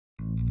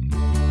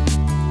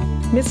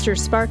Mr.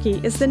 Sparky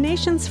is the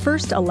nation's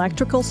first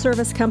electrical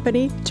service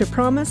company to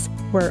promise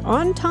we're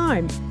on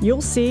time,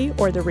 you'll see,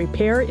 or the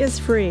repair is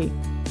free.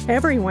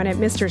 Everyone at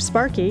Mr.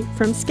 Sparky,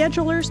 from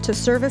schedulers to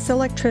service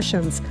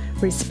electricians,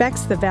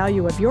 respects the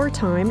value of your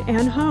time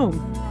and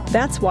home.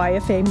 That's why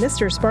if a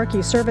Mr.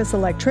 Sparky service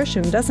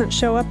electrician doesn't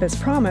show up as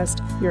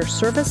promised, your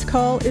service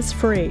call is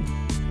free.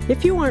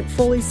 If you aren't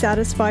fully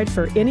satisfied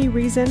for any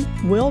reason,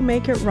 we'll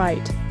make it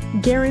right.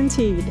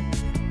 Guaranteed.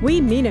 We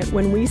mean it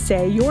when we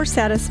say your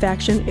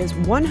satisfaction is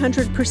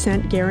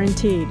 100%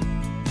 guaranteed.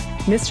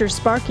 Mr.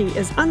 Sparky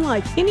is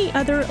unlike any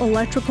other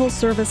electrical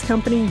service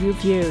company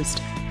you've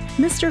used.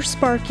 Mr.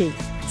 Sparky,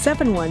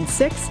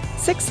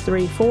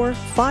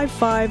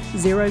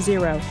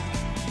 716-634-5500.